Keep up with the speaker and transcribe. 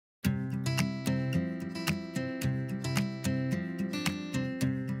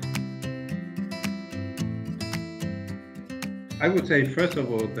I would say, first of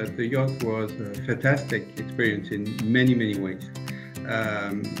all, that the yacht was a fantastic experience in many, many ways.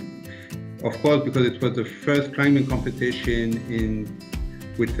 Um, of course, because it was the first climbing competition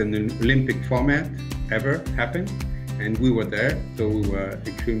with an Olympic format ever happened, and we were there, so we were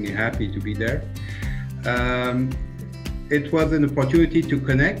extremely happy to be there. It was an opportunity to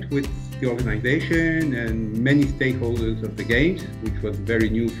connect with the organization and many stakeholders of the Games, which was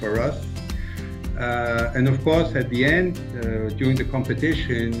very new for us. And of course, at the end, during the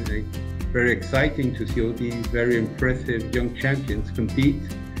competition, very exciting to see all these very impressive young champions compete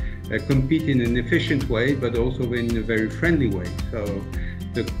in an efficient way, but also in a very friendly way. So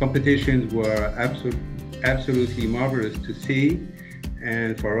the competitions were absolutely marvelous to see,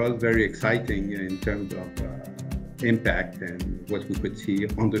 and for us, very exciting in terms of impact and what we could see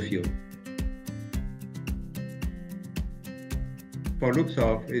on the field. For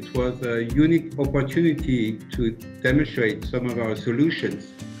Luxoft, it was a unique opportunity to demonstrate some of our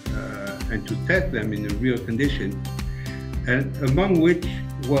solutions and to test them in real conditions, and among which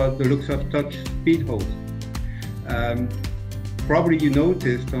was the Luxoft Touch speed hose. Probably you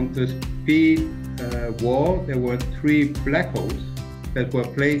noticed on the speed wall there were 3 black holes that were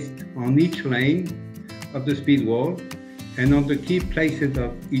placed on each lane of the speed wall and on the key places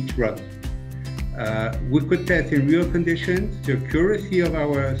of each run. We could test in real conditions the accuracy of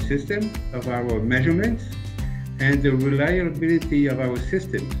our system, of our measurements, and the reliability of our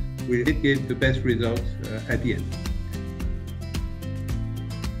systems. We did get the best results at the end.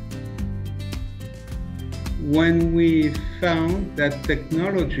 When we found that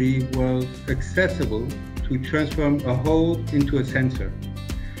technology was accessible to transform a hole into a sensor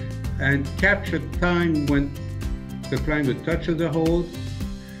and capture time when the climber touches the hole,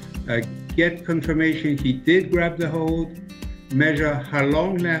 get confirmation he did grab the hold, measure how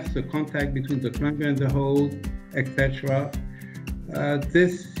long lasts the contact between the climber and the hold, etc.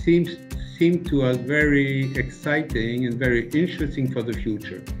 This seemed to us very exciting and very interesting for the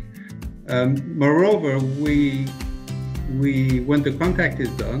future. Moreover, when the contact is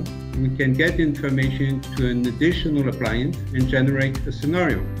done, we can get information to an additional appliance and generate a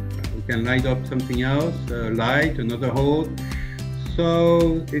scenario. We can light up something else, light, another hold.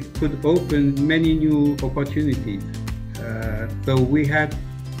 So it could open many new opportunities. So we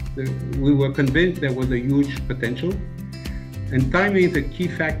were convinced there was a huge potential. And timing is a key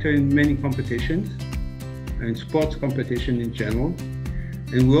factor in many competitions, and sports competition in general.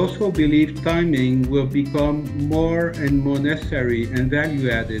 And we also believe timing will become more and more necessary and value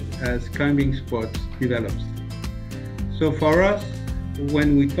added as climbing sports develops. So for us,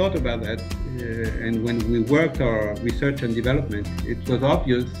 when we thought about that, and when we worked our research and development, it was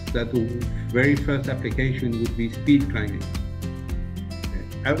obvious that the very first application would be speed climbing.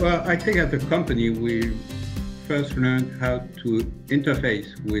 Well, I think as a company, we first learned how to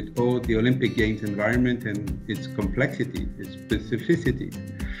interface with all the Olympic Games environment and its complexity, its specificity.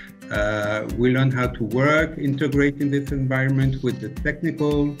 We learned how to work, integrate in this environment with the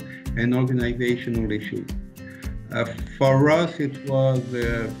technical and organizational issues. For us, it was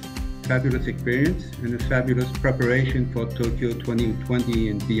a fabulous experience and a fabulous preparation for Tokyo 2020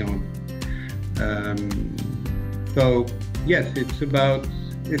 and beyond. So yes, it's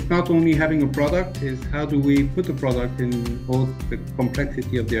not only having a product, it's how do we put the product in all the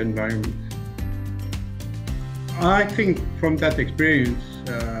complexity of the environment. I think from that experience,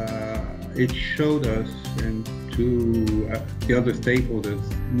 it showed us and to the other stakeholders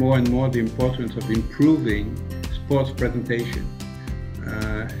more and more the importance of improving sports presentation.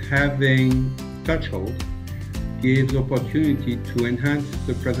 Having touch holes gives opportunity to enhance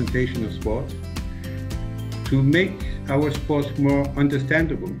the presentation of sports, to make our sports more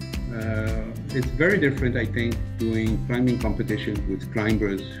understandable. It's very different, I think, doing climbing competitions with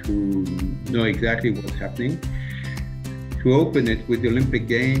climbers who know exactly what's happening, to open it with the Olympic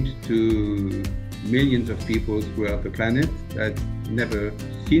Games to millions of people throughout the planet that never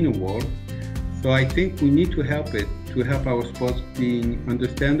seen a wall. So I think we need to help our sports being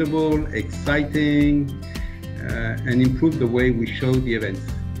understandable, exciting, and improve the way we show the events.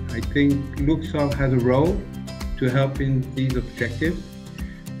 I think Luxoft has a role to help in these objectives,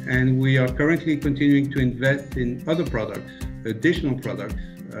 and we are currently continuing to invest in other products, additional products,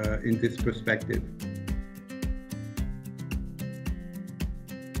 in this perspective.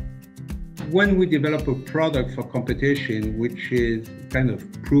 When we develop a product for competition, which is kind of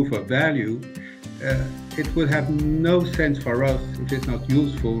proof of value, it would have no sense for us if it's not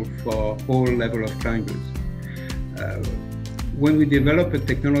useful for all level of climbers. When we develop a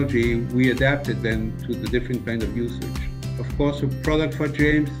technology, we adapt it then to the different kind of usage. Of course, a product for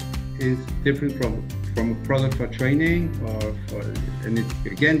gyms is different from a product for training and it's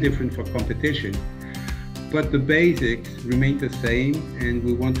again different for competition. But the basics remain the same, and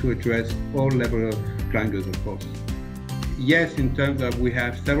we want to address all levels of climbers, of course. Yes, in terms of we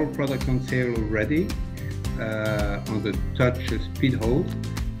have several products on sale already on the touch speed hold.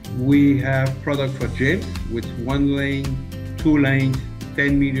 We have products for gyms with 1 lane, 2 lanes,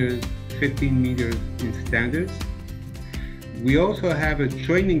 10 meters, 15 meters in standards. We also have a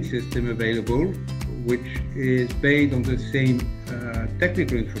training system available, which is based on the same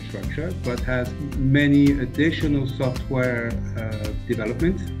technical infrastructure, but has many additional software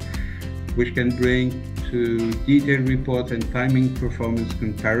developments, which can bring to detailed reports and timing performance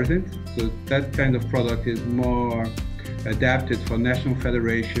comparisons. So that kind of product is more adapted for national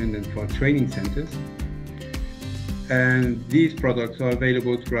federation and for training centers. And these products are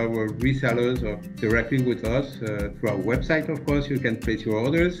available through our resellers or directly with us through our website. Of course, you can place your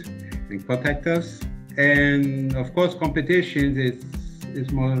orders and contact us. And of course, competitions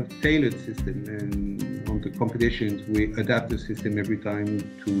is more tailored system, and on the competitions we adapt the system every time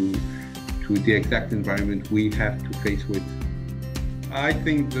to the exact environment we have to face with. I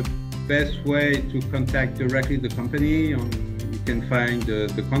think the best way to contact directly the company, you can find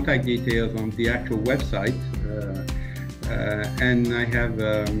the contact details on the actual website, and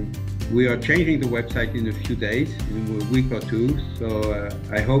we are changing the website in a few days, in a week or two, so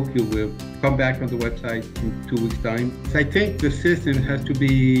I hope you will come back on the website in 2 weeks' time. I think the system has to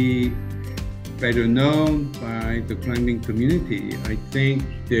be better known by the climbing community. I think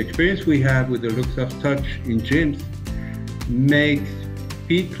the experience we have with the Luxoft Touch in gyms makes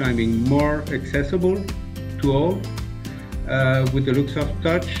speed climbing more accessible to all. With the Luxoft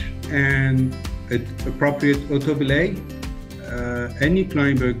Touch and appropriate auto belay, any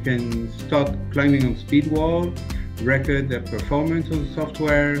climber can start climbing on speed wall, record their performance on the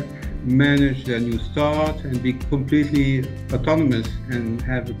software, manage their new start, and be completely autonomous and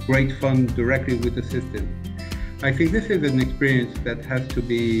have great fun directly with the system. I think this is an experience that has to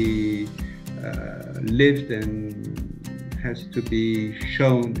be lived and has to be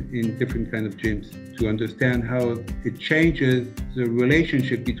shown in different kind of gyms to understand how it changes the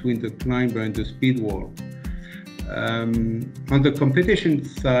relationship between the climber and the speed wall. On the competition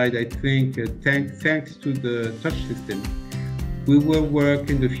side, I think thanks to the touch system, we will work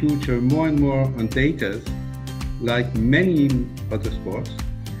in the future more and more on data, like many other sports,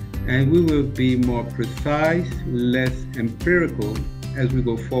 and we will be more precise, less empirical as we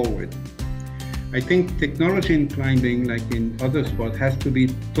go forward. I think technology in climbing, like in other sports, has to be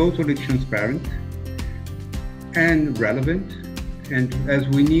totally transparent and relevant, and as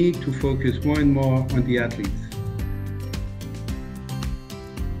we need to focus more and more on the athletes.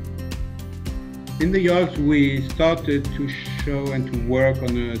 In the yards, we started to show and to work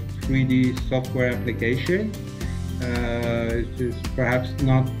on a 3D software application. It's perhaps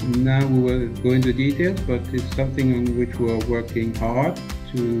not now we will go into details, but it's something on which we are working hard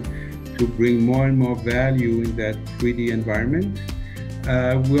to bring more and more value in that 3D environment.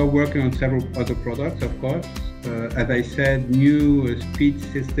 We are working on several other products, of course. As I said, new speed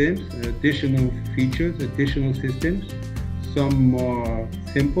systems, additional features, additional systems, some more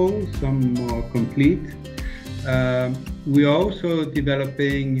simple, some more complete. We are also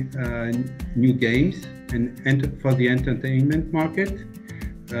developing new games and for the entertainment market.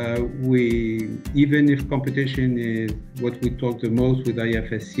 Even if competition is what we talk the most with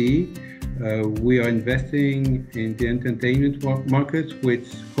IFSC, we are investing in the entertainment markets with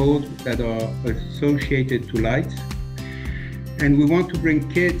codes that are associated to lights. And we want to bring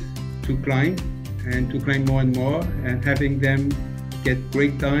kids to climb and to climb more and more, and having them get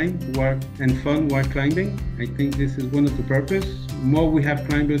great time and fun while climbing. I think this is one of the purposes. More we have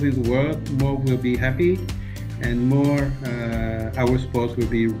climbers in the world, more we'll be happy, and more our sports will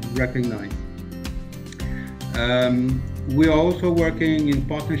be recognized. We are also working in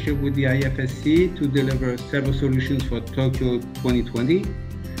partnership with the IFSC to deliver several solutions for Tokyo 2020.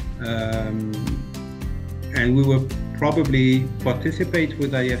 And we will probably participate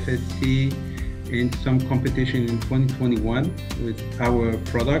with IFSC in some competition in 2021 with our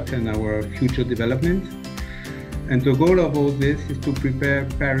product and our future development. And the goal of all this is to prepare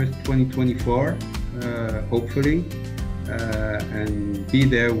Paris 2024, hopefully, and be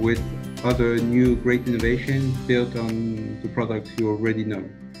there with other new great innovations built on the products you already know.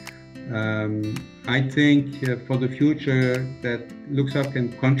 I think for the future that Luxoft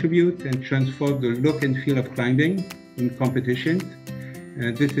can contribute and transform the look and feel of climbing in competitions.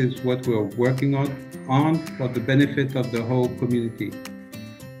 And this is what we're working on for the benefit of the whole community.